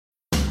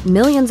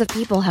Millions of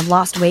people have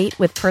lost weight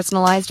with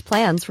personalized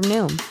plans from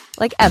Noom.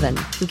 Like Evan,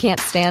 who can't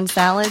stand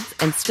salads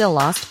and still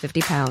lost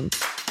 50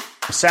 pounds.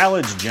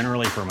 Salads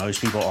generally for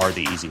most people are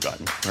the easy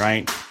button,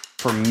 right?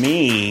 For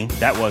me,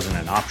 that wasn't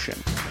an option.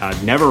 I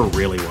never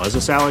really was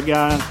a salad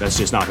guy. That's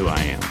just not who I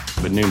am.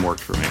 But Noom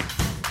worked for me.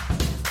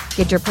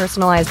 Get your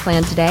personalized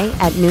plan today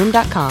at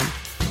Noom.com.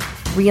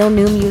 Real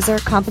Noom user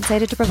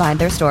compensated to provide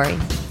their story.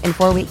 In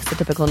 4 weeks, the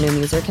typical Noom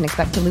user can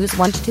expect to lose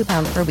 1 to 2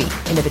 pounds per week.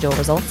 Individual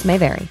results may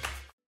vary.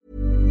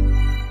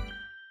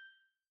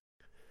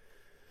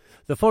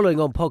 The following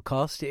on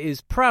podcast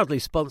is proudly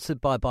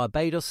sponsored by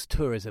Barbados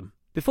Tourism.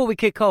 Before we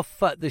kick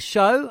off the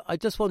show, I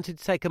just wanted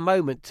to take a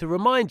moment to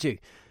remind you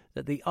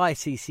that the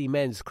ICC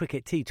Men's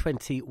Cricket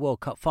T20 World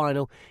Cup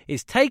Final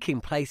is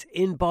taking place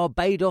in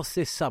Barbados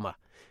this summer.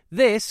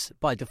 This,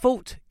 by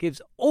default,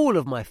 gives all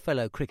of my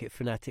fellow cricket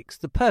fanatics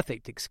the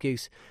perfect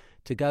excuse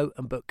to go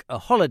and book a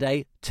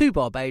holiday to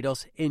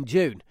Barbados in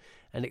June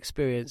and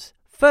experience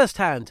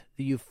firsthand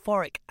the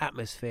euphoric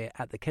atmosphere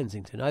at the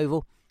Kensington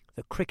Oval,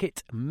 the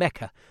cricket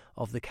mecca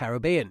of the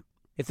Caribbean.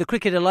 If the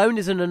cricket alone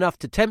isn't enough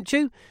to tempt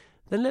you,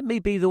 then let me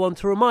be the one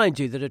to remind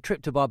you that a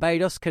trip to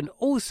Barbados can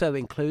also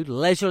include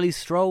leisurely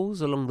strolls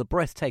along the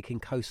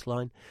breathtaking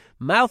coastline,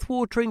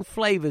 mouth-watering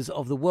flavours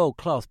of the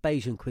world-class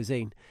Bajan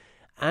cuisine,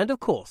 and, of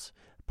course,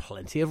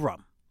 plenty of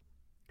rum.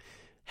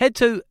 Head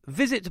to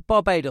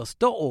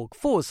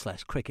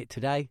visitbarbados.org/cricket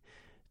today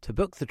to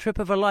book the trip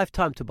of a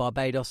lifetime to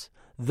Barbados,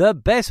 the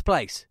best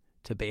place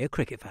to be a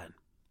cricket fan.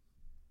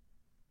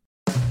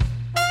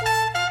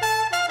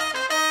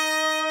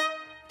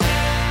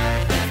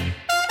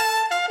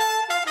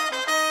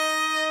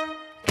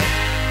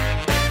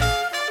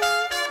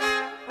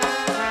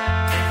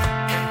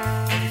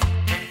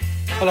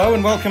 Hello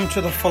and welcome to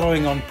the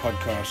Following On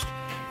podcast.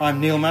 I'm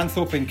Neil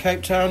Manthorpe in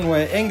Cape Town,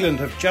 where England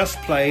have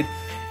just played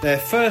their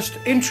first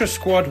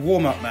intra-squad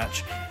warm-up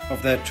match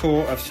of their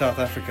tour of South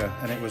Africa,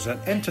 and it was an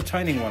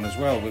entertaining one as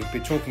well. We'll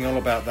be talking all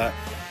about that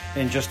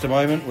in just a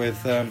moment,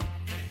 with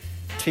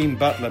Team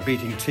Butler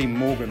beating Team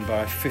Morgan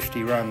by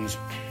 50 runs.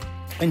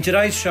 In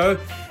today's show,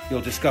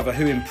 you'll discover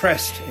who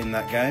impressed in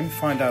that game,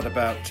 find out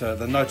about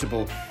the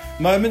notable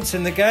moments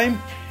in the game,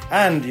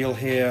 and you'll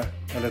hear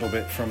a little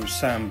bit from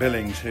Sam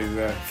Billings,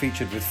 who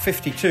featured with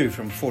 52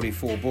 from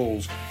 44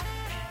 balls,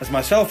 as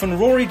myself and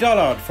Rory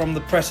Dollard from the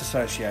Press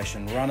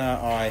Association run our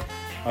eye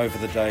over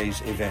the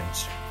day's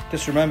events.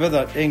 Just remember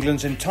that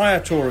England's entire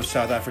tour of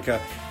South Africa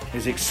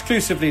is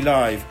exclusively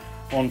live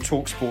on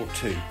TalkSport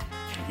 2.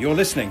 You're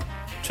listening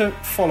to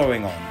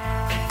Following On.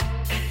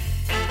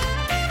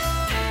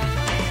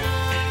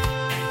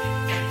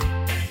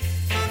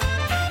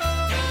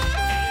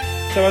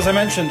 So as I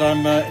mentioned,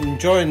 I'm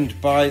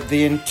joined by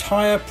the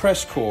entire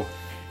press corps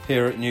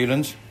here at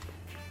Newlands.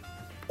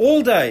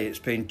 All day it's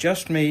been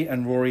just me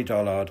and Rory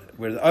Dollard,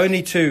 with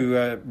only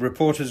two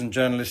reporters and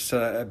journalists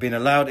have been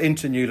allowed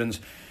into Newlands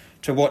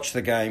to watch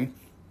the game.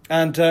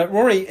 And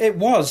Rory, it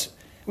was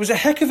a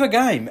heck of a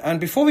game.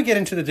 And before we get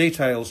into the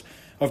details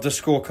of the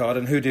scorecard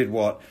and who did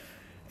what,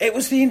 it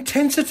was the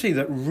intensity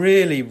that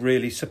really,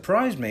 really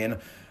surprised me. And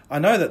I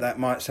know that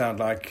might sound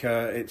like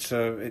it's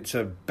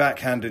a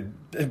backhanded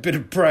bit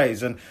of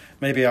praise, and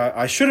maybe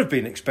I should have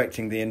been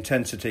expecting the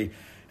intensity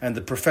and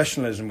the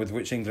professionalism with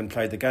which England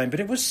played the game, but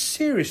it was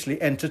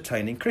seriously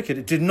entertaining cricket.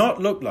 It did not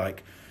look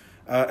like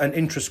an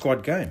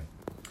intra-squad game.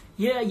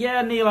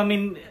 Yeah, Neil. I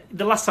mean,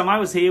 the last time I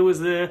was here was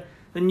the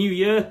New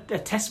Year. A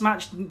Test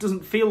match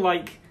doesn't feel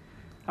like,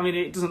 I mean,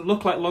 it doesn't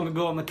look like long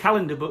ago on the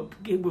calendar, but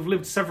we've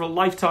lived several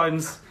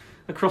lifetimes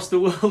across the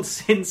world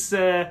since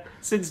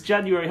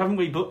January, haven't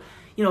we? But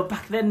you know,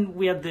 back then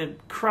we had the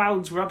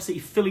crowds were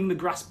absolutely filling the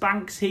grass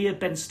banks here.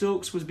 Ben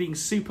Stokes was being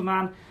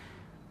Superman,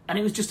 and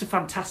it was just a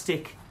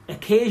fantastic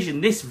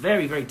occasion. This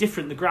very, very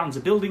different. The ground's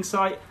a building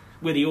site.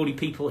 We're the only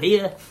people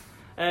here.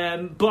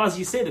 But as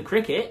you say, the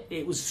cricket,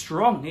 it was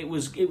strong. It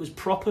was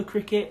proper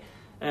cricket.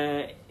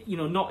 It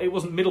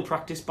wasn't middle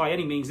practice by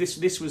any means.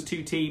 This was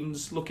two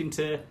teams looking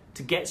to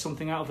get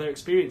something out of their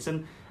experience,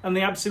 and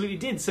they absolutely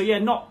did. So yeah,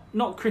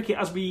 not cricket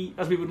as we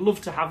would love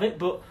to have it,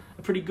 but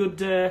a pretty good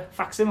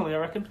facsimile, I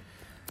reckon.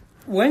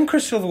 When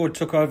Chris Silverwood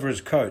took over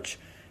as coach,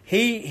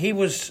 he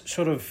was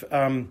sort of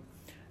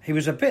he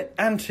was a bit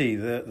anti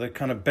the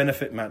kind of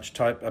benefit match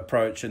type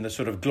approach and the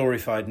sort of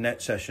glorified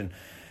net session.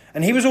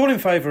 And he was all in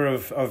favour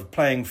of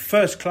playing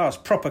first-class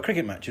proper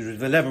cricket matches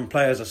with 11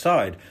 players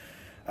aside.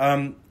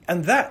 And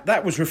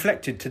that was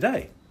reflected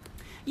today.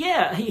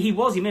 Yeah, he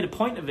was. He made a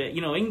point of it. You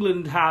know,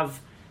 England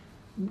have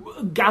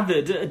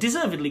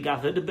deservedly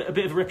gathered, a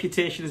bit of a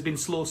reputation as being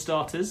slow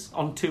starters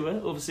on tour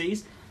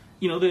overseas.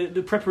 You know,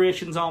 the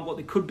preparations aren't what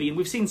they could be. And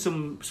we've seen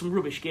some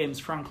rubbish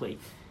games, frankly.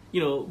 You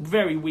know,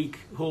 very weak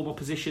home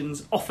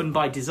oppositions, often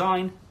by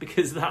design,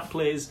 because that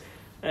plays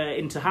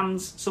into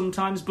hands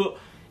sometimes. But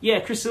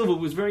yeah, Chris Silver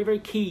was very, very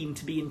keen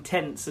to be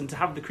intense and to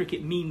have the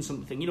cricket mean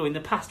something. You know, in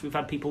the past we've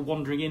had people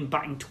wandering in,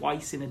 batting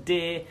twice in a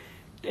day,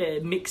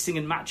 mixing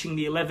and matching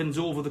the 11s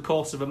over the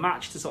course of a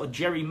match to sort of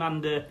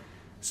gerrymander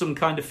some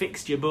kind of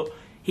fixture. But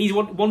he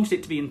wanted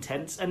it to be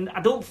intense, and I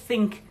don't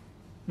think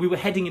we were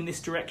heading in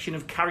this direction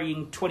of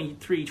carrying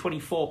 23,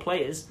 24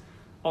 players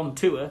on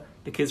tour,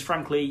 because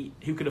frankly,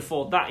 who could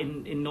afford that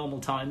in normal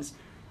times?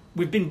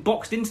 We've been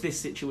boxed into this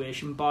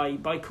situation by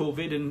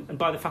COVID and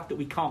by the fact that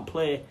we can't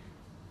play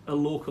a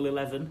local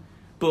 11.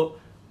 But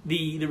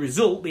the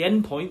result, the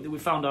end point that we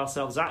found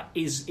ourselves at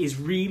is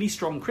really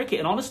strong cricket.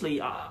 And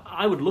honestly,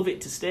 I would love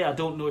it to stay. I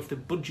don't know if the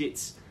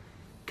budgets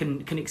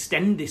can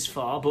extend this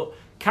far, but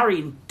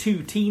carrying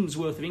 2 teams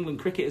worth of England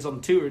cricketers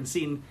on tour and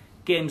seeing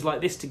games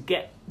like this to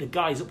get the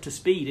guys up to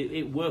speed,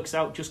 it works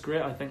out just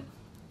great, I think.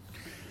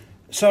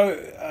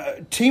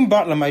 So, Team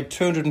Butler made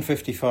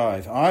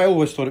 255. I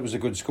always thought it was a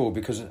good score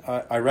because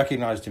I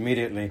recognised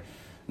immediately,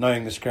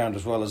 knowing this ground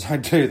as well as I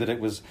do, that it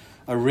was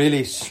a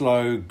really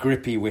slow,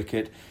 grippy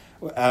wicket.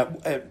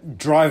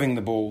 Driving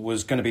the ball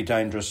was going to be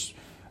dangerous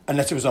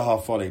unless it was a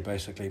half volley,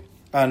 basically.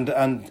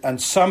 And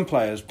some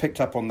players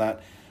picked up on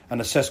that and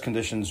assessed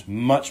conditions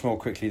much more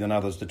quickly than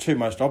others. The 2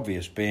 most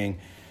obvious being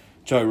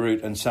Joe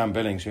Root and Sam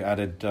Billings, who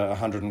added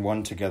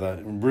 101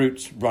 together.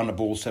 Root's run a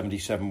ball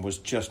 77 was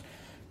just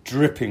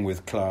dripping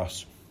with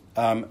class.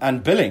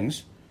 And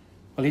Billings,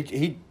 well,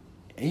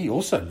 he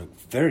also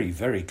looked very,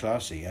 very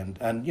classy and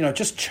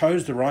just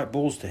chose the right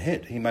balls to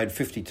hit. He made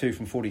 52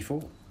 from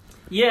 44.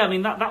 Yeah, I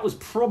mean, that was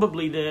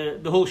probably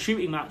the whole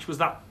shooting match was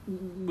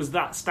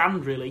that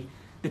stand, really.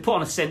 They put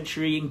on a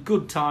century in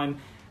good time.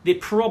 They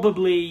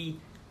probably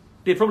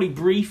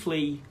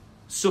briefly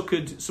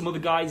suckered some other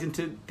guys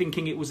into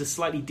thinking it was a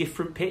slightly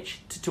different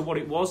pitch to what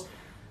it was.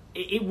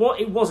 It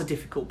was a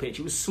difficult pitch.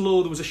 It was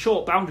slow. There was a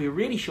short boundary, a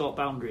really short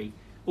boundary,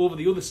 over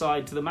the other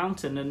side to the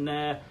mountain,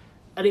 and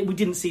we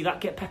didn't see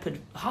that get peppered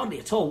hardly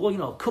at all.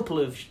 Well, a couple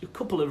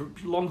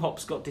of long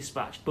hops got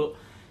dispatched, but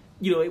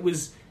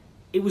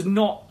it was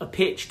not a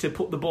pitch to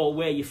put the ball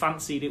where you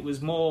fancied. It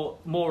was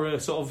more a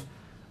sort of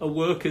a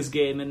workers'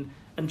 game, and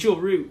Joe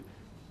Root,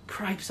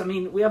 cripes. I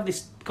mean, we have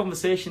this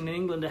conversation in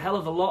England a hell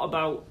of a lot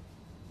about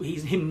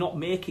him not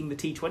making the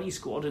T20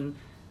 squad, and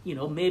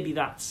maybe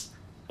that's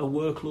a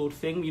workload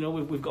thing.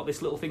 We've got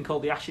this little thing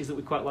called the Ashes that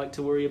we quite like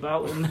to worry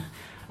about, and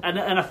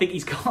I think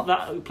he's got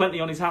that plenty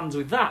on his hands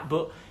with that.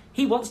 But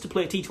he wants to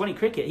play T20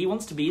 cricket. He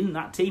wants to be in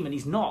that team, and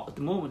he's not at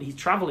the moment. He's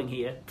travelling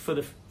here for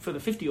the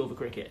 50-over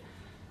cricket,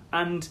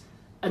 and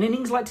an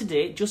innings like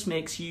today just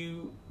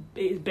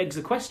it begs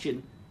the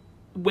question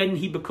when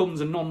he becomes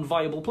a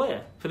non-viable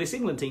player for this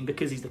England team,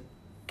 because he's the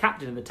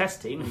captain of the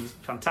Test team and he's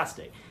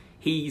fantastic.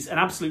 He's an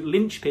absolute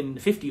linchpin in the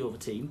 50-over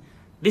team.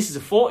 This is a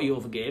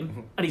 40-over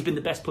game, and he's been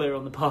the best player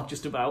on the park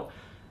just about.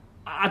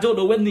 I don't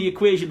know when the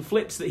equation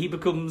flips that he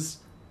becomes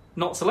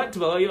not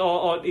selectable,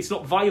 or it's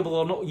not viable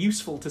or not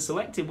useful to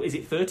select him. Is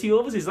it 30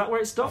 overs? Is that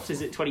where it stops?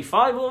 Is it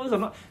 25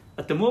 overs?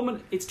 At the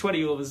moment, it's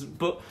 20 overs.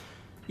 But,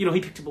 he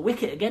picked up a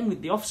wicket again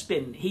with the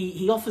off-spin.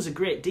 He offers a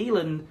great deal,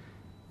 and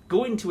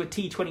going to a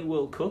T20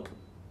 World Cup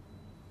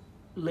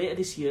later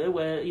this year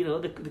where,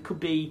 there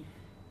could be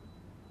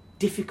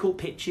difficult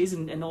pitches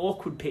and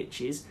awkward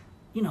pitches,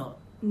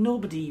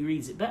 nobody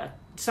reads it better.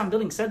 Sam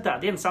Billings said that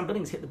at the end. Sam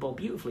Billings hit the ball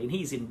beautifully and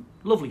he's in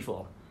lovely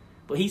form.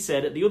 But he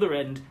said at the other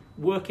end,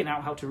 working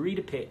out how to read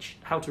a pitch,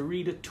 how to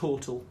read a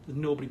total, there's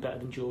nobody better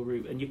than Joe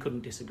Root, and you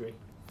couldn't disagree.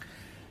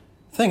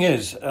 Thing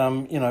is,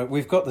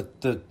 we've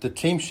got the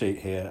team sheet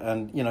here,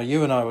 and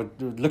you and I were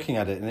looking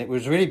at it, and it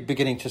was really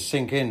beginning to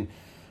sink in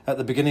at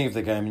the beginning of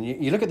the game. And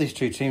you look at these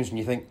 2 teams, and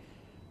you think,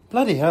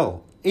 bloody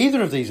hell, either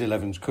of these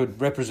 11s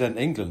could represent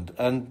England,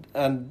 and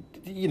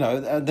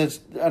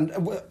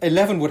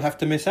 11 would have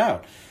to miss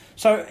out.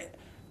 So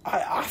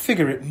I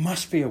figure it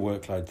must be a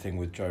workload thing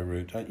with Joe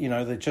Root.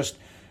 They just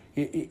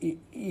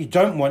you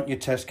don't want your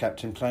Test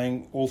captain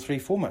playing all 3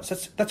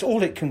 formats. That's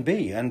all it can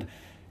be, and.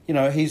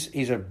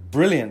 He's a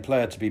brilliant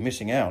player to be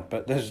missing out,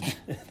 but there's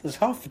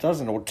half a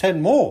dozen or 10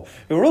 more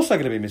who are also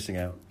going to be missing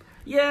out.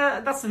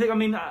 Yeah, that's the thing. I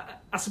mean,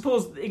 I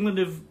suppose England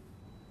have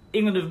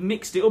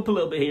mixed it up a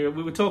little bit here.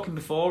 We were talking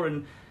before,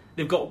 and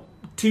they've got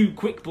 2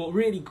 quick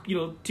really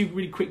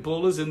quick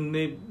bowlers, and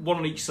they one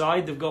on each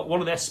side. They've got one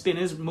of their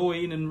spinners,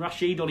 Moeen and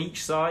Rashid, on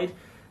each side.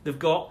 They've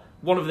got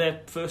one of their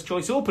first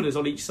choice openers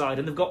on each side,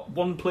 and they've got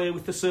one player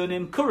with the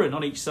surname Curran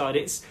on each side.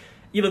 It's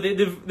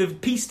they've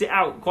pieced it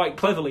out quite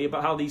cleverly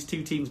about how these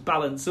 2 teams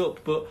balance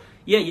up. But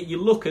yeah,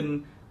 you look,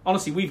 and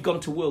honestly, we've gone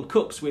to World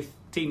Cups with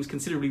teams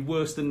considerably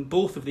worse than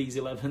both of these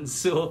 11s.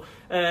 So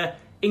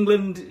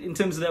England, in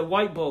terms of their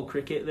white ball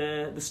cricket,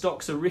 the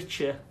stocks are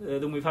richer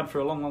than we've had for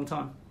a long, long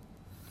time.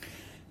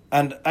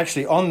 And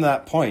actually, on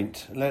that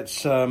point,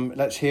 let's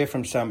hear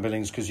from Sam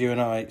Billings, because you and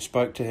I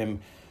spoke to him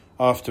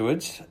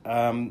afterwards,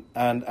 and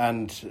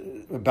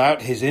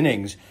about his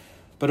innings,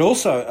 but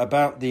also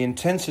about the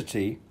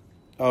intensity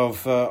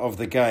of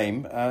the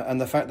game and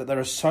the fact that there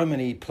are so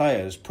many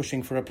players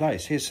pushing for a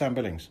place. Here's Sam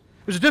Billings.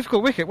 It was a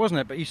difficult wicket,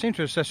 wasn't it? But you seemed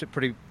to assess it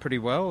pretty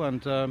well,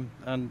 and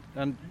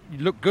you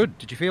looked good.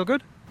 Did you feel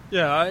good?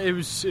 Yeah, it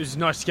was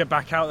nice to get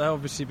back out there.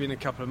 Obviously, been a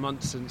couple of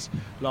months since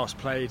last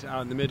played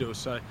out in the middle,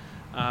 so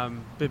a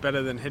bit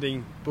better than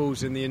hitting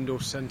balls in the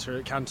indoor centre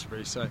at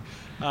Canterbury. So,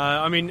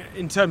 I mean,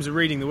 in terms of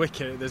reading the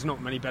wicket, there's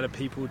not many better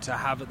people to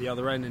have at the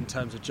other end in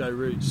terms of Joe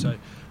Root. So,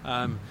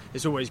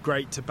 it's always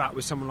great to bat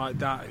with someone like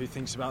that who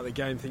thinks about the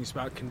game, thinks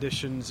about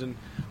conditions, and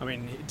I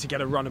mean, to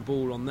get a run of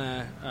ball on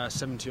there,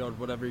 70 odd,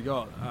 whatever he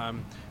got,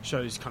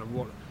 shows kind of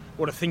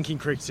what a thinking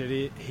cricketer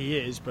he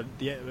is, but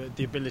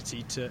the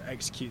ability to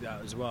execute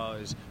that as well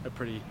is a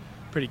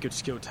pretty good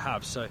skill to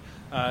have. So,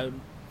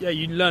 yeah,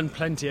 you learn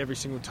plenty every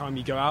single time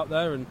you go out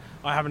there, and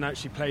I haven't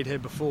actually played here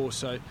before,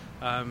 so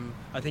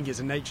I think it's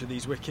the nature of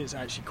these wickets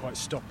actually quite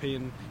stoppy,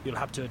 and you'll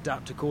have to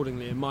adapt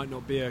accordingly. It might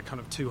not be a kind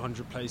of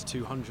 200 plays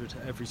 200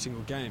 every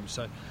single game,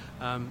 so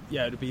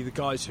yeah, it'll be the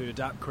guys who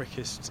adapt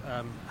quickest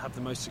have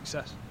the most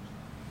success.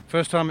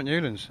 First time at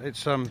Newlands.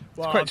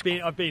 I've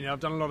been. I've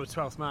done a lot of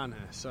 12th man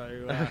here,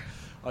 so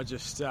I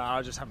just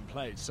haven't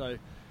played. So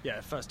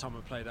yeah, first time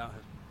I played out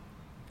here.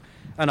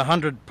 And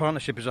 100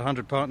 partnership is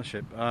 100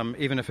 partnership,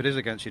 even if it is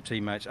against your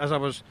teammates.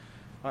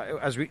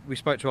 As we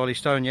spoke to Ollie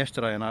Stone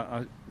yesterday, and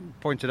I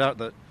pointed out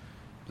that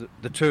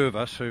the two of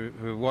us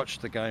who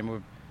watched the game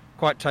were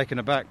quite taken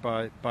aback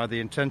by the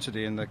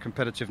intensity and the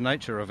competitive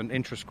nature of an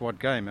intra-squad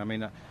game. I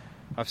mean,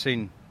 I've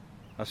seen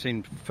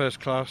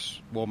first-class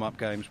warm-up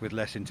games with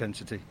less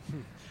intensity.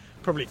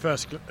 Probably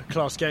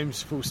first-class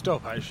games, full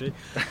stop, actually.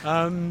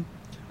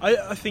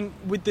 I think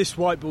with this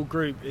white ball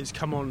group, it's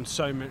come on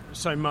so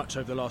much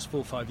over the last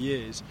 4 or 5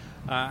 years,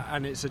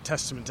 and it's a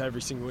testament to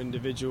every single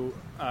individual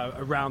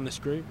around this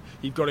group.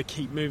 You've got to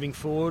keep moving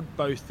forward,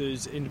 both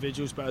as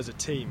individuals but as a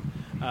team,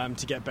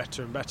 to get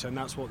better and better, and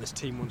that's what this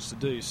team wants to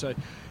do. So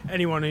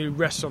anyone who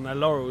rests on their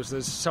laurels,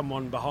 there's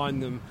someone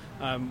behind them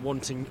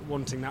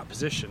wanting that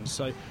position.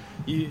 So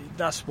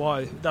that's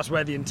where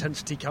the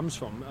intensity comes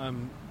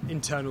from.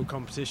 Internal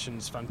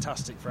competition's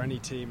fantastic for any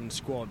team and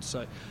squad.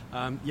 So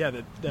yeah,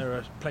 there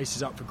are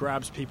places up for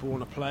grabs. People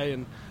want to play,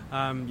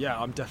 and yeah,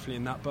 I'm definitely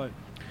in that boat.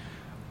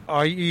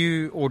 Are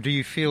you, or do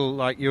you feel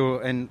like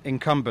you're an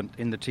incumbent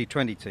in the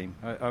T20 team?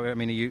 I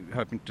mean, are you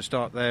hoping to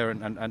start there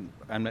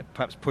and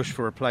perhaps push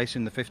for a place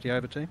in the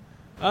 50-over team?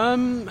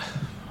 I'm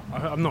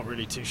not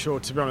really too sure,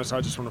 to be honest. I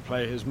just want to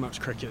play as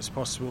much cricket as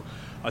possible.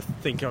 I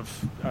think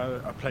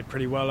I've played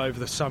pretty well over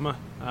the summer,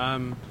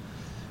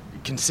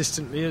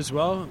 consistently as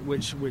well,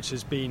 which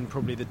has been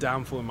probably the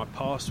downfall in my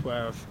past,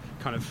 where I've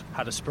kind of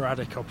had a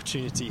sporadic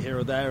opportunity here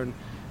or there,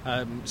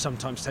 and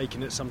sometimes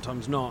taken it,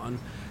 sometimes not. And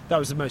that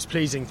was the most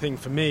pleasing thing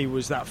for me,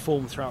 was that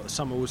form throughout the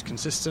summer was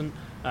consistent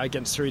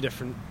against 3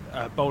 different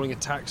bowling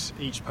attacks,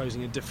 each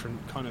posing a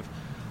different kind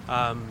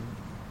of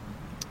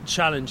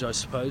challenge, I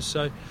suppose.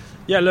 So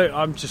yeah, look,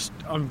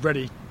 I'm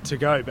ready to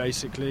go,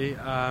 basically.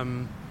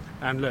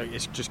 And look,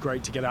 it's just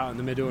great to get out in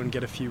the middle and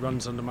get a few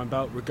runs under my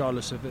belt,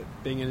 regardless of it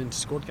being an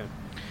inter-squad game.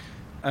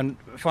 And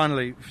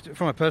finally,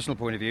 from a personal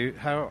point of view,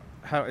 how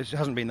it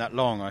hasn't been that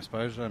long, I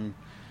suppose.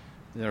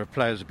 There are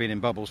players who've been in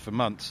bubbles for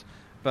months,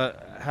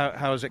 but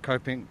how is it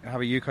coping? How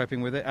are you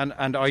coping with it?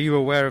 And are you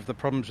aware of the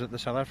problems that the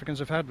South Africans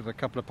have had with a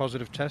couple of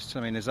positive tests?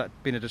 I mean, has that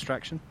been a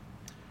distraction?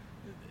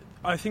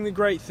 I think the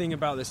great thing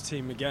about this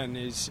team, again,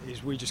 is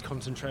we just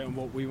concentrate on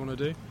what we want to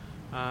do.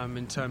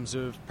 In terms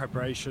of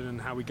preparation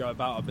and how we go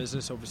about our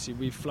business. Obviously,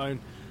 we've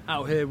flown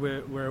out here,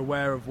 we're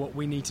aware of what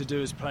we need to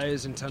do as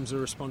players in terms of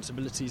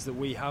responsibilities that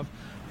we have,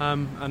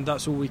 and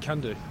that's all we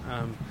can do.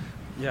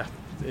 Yeah,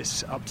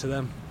 it's up to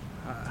them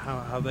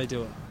how they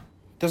do it.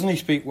 Doesn't he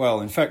speak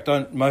well? In fact,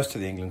 don't most of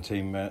the England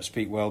team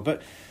speak well?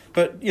 But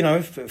you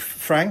know,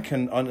 frank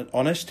and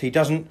honest, he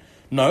doesn't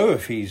know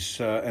if he's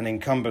an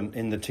incumbent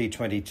in the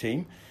T20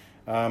 team.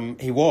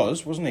 He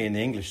wasn't he, in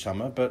the English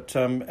summer? But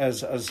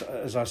as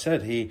I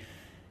said,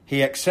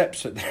 he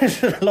accepts that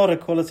there's a lot of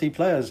quality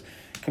players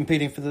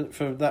competing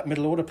for that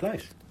middle order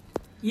place.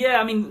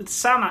 Yeah, I mean,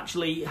 Sam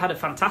actually had a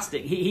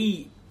fantastic.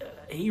 He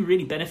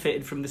really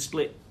benefited from the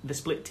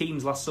split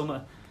teams last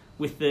summer,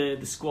 with the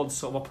squads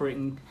sort of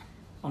operating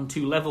on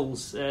 2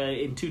 levels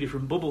in 2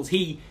 different bubbles.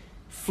 He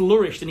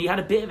flourished, and he had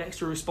a bit of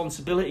extra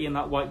responsibility in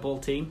that white ball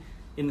team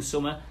in the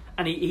summer,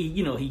 and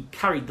he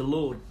carried the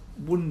load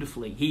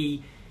wonderfully.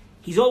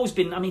 He's always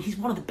been, I mean, he's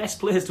one of the best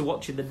players to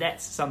watch in the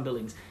nets, Sam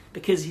Billings,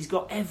 because he's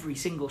got every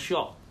single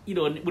shot. You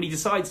know, and when he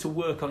decides to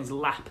work on his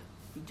lap,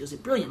 he does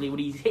it brilliantly. When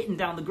he's hitting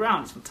down the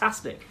ground, it's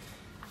fantastic.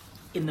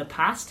 In the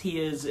past, he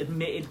has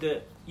admitted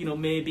that, you know,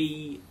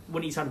 maybe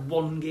when he's had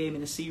 1 game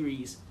in a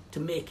series to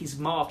make his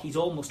mark, he's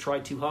almost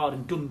tried too hard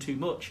and done too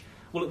much.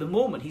 Well, at the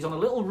moment, he's on a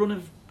little run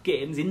of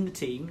games in the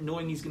team,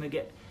 knowing he's going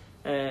to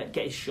get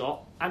his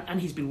shot, and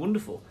he's been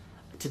wonderful.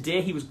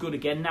 Today, he was good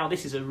again. Now,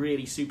 this is a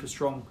really super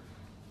strong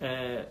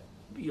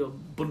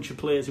bunch of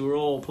players who are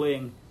all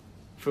playing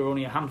for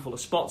only a handful of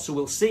spots, so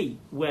we'll see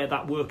where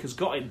that work has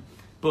got him.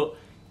 But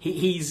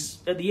he's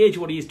at the age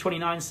of what he is,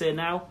 29, say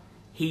now.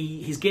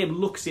 His game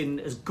looks in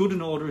as good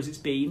an order as it's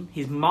been.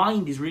 His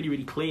mind is really,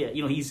 really clear.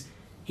 You know,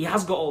 he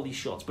has got all these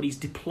shots, but he's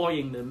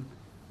deploying them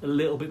a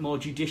little bit more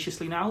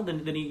judiciously now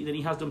than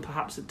he has done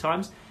perhaps at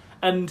times.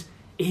 And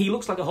he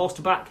looks like a horse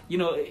to back. You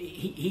know,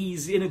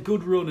 he's in a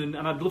good run,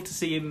 and I'd love to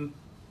see him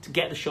to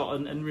get the shot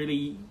and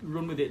really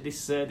run with it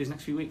this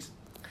next few weeks.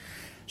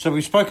 So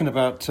we've spoken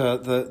about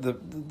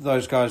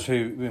those guys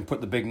who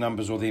put the big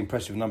numbers or the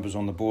impressive numbers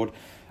on the board.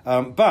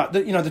 But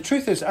the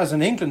truth is, as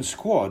an England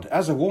squad,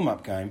 as a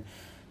warm-up game,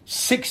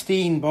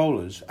 16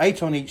 bowlers,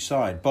 8 on each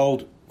side,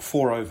 bowled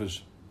 4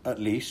 overs at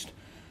least,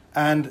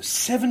 and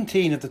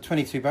 17 of the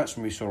 22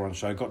 batsmen we saw on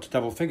show got to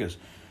double figures.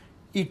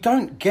 You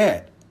don't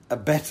get a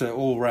better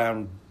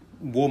all-round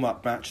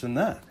warm-up match than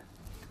that.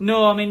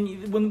 No, I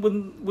mean,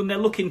 when they're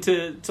looking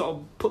to sort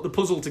of put the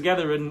puzzle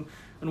together and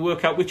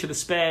work out which are the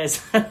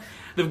spares,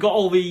 they've got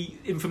all the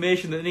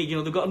information that they need. You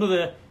know, they've got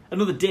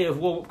another day of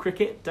warm-up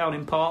cricket down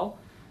in Pal,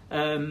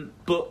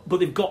 but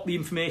they've got the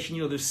information.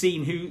 You know, they've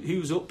seen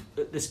who's up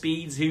at the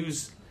speeds,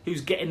 who's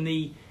getting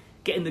the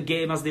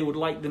game as they would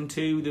like them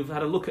to. They've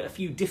had a look at a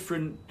few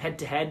different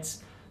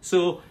head-to-heads,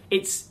 so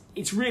it's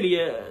really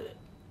a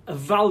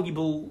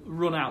valuable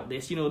run out.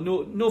 This, you know,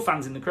 no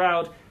fans in the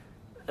crowd,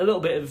 a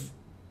little bit of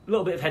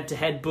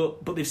head-to-head,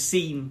 but they've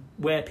seen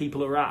where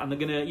people are at, and they're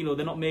gonna, you know,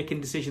 they're not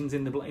making decisions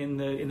in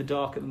the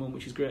dark at the moment,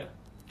 which is great.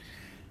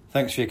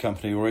 Thanks for your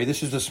company, Rory.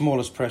 This is the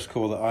smallest press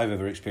corps that I've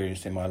ever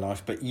experienced in my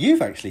life, but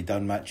you've actually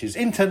done matches,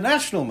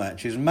 international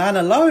matches, man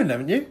alone,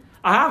 haven't you?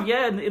 I have,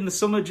 yeah. In the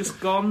summer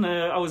just gone,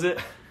 I was at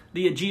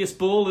the Ageas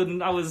Bowl,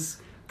 and I was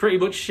pretty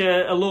much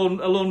a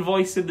lone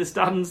voice in the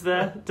stands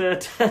there,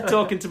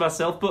 talking to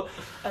myself. But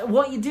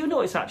what you do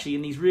notice actually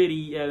in these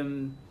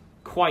really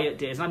quiet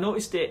days, and I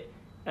noticed it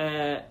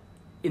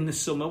in the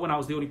summer when I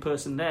was the only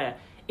person there,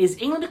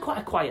 is England are quite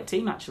a quiet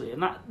team actually,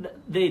 and that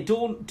they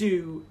don't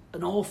do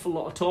an awful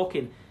lot of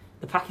talking.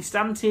 The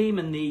Pakistan team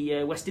and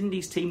the West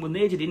Indies team, when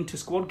they did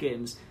inter-squad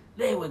games,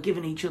 they were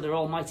giving each other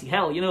almighty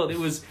hell. You know, there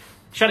was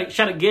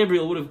Shannon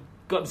Gabriel would have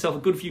got himself a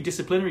good few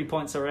disciplinary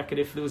points, I reckon,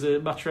 if there was a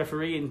match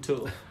referee in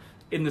total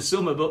in the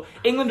summer. But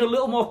England are a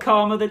little more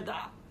calmer.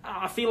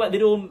 I feel like they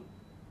don't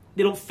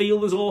feel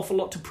there's an awful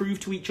lot to prove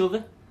to each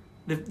other.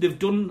 They've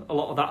done a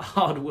lot of that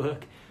hard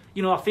work.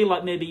 You know, I feel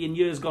like maybe in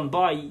years gone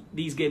by,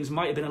 these games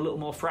might have been a little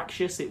more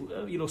fractious,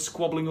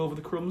 squabbling over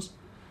the crumbs.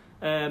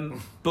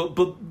 But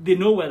they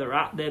know where they're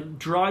at. They're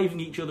driving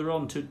each other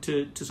on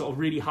to sort of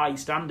really high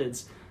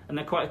standards, and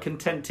they're quite a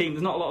content team.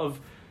 There's not a lot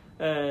of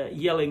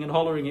yelling and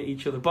hollering at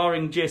each other,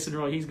 barring Jason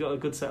Roy. He's got a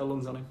good set of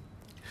lungs on him.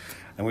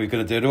 And we're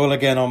going to do it all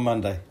again on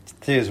Monday.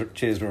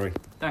 Cheers, Rory.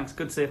 Thanks,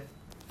 good to see you.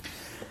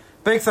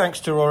 Big thanks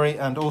to Rory,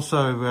 and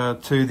also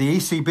to the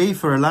ECB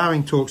for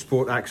allowing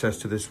TalkSport access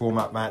to this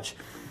warm-up match.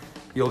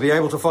 You'll be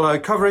able to follow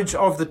coverage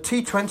of the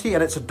T20,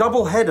 and it's a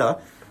double header,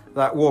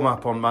 that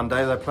warm-up on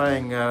Monday. They're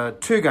playing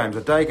 2 games,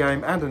 a day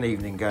game and an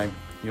evening game.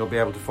 You'll be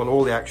able to follow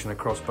all the action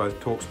across both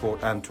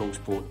TalkSport and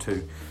TalkSport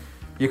 2.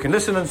 You can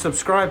listen and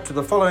subscribe to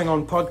the Following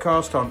On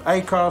podcast on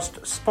Acast,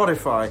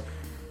 Spotify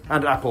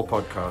and Apple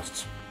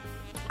Podcasts.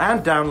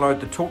 And download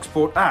the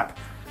TalkSport app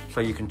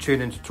so you can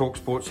tune into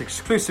TalkSport's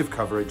exclusive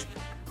coverage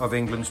of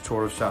England's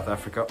tour of South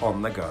Africa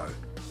on the go.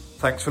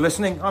 Thanks for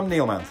listening. I'm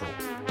Neil Manthorpe.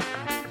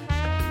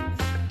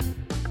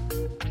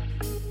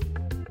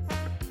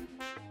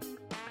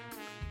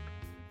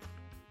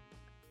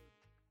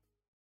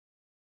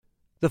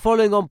 The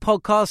Following On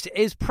podcast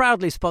is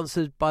proudly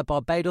sponsored by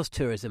Barbados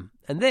Tourism,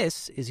 and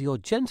this is your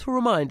gentle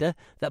reminder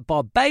that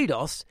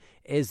Barbados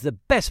is the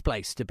best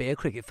place to be a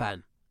cricket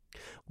fan.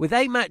 With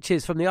 8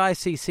 matches from the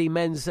ICC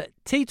Men's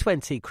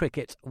T20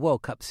 Cricket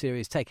World Cup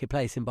Series taking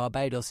place in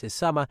Barbados this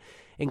summer,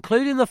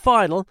 including the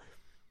final,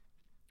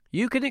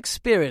 you can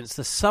experience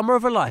the summer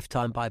of a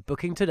lifetime by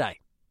booking today.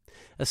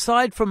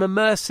 Aside from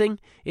immersing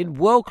in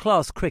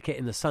world-class cricket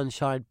in the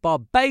sunshine,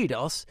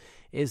 Barbados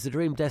is the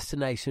dream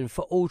destination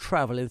for all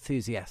travel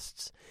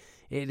enthusiasts.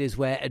 It is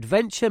where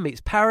adventure meets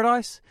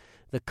paradise,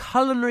 the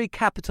culinary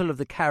capital of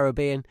the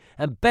Caribbean,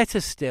 and better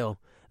still,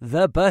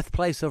 the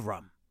birthplace of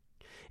rum.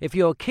 If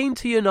you're keen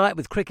to unite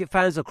with cricket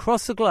fans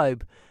across the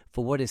globe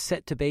for what is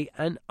set to be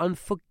an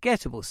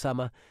unforgettable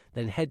summer,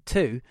 then head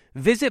to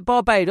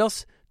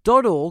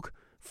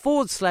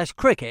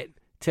visitbarbados.org/cricket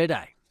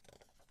today.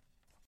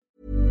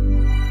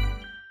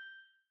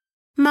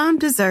 Mom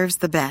deserves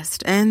the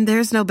best, and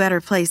there's no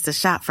better place to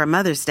shop for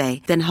Mother's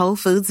Day than Whole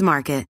Foods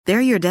Market. They're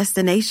your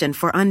destination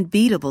for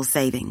unbeatable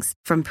savings,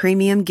 from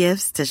premium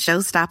gifts to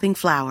show-stopping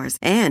flowers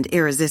and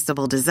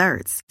irresistible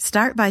desserts.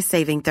 Start by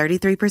saving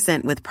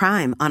 33% with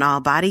Prime on all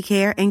body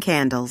care and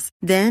candles.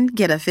 Then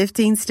get a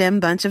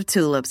 15-stem bunch of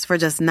tulips for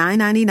just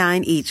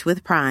 $9.99 each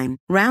with Prime.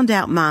 Round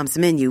out Mom's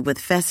menu with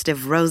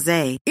festive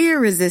rosé,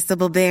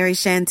 irresistible berry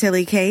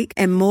chantilly cake,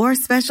 and more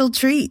special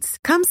treats.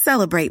 Come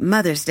celebrate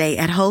Mother's Day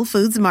at Whole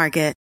Foods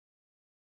Market.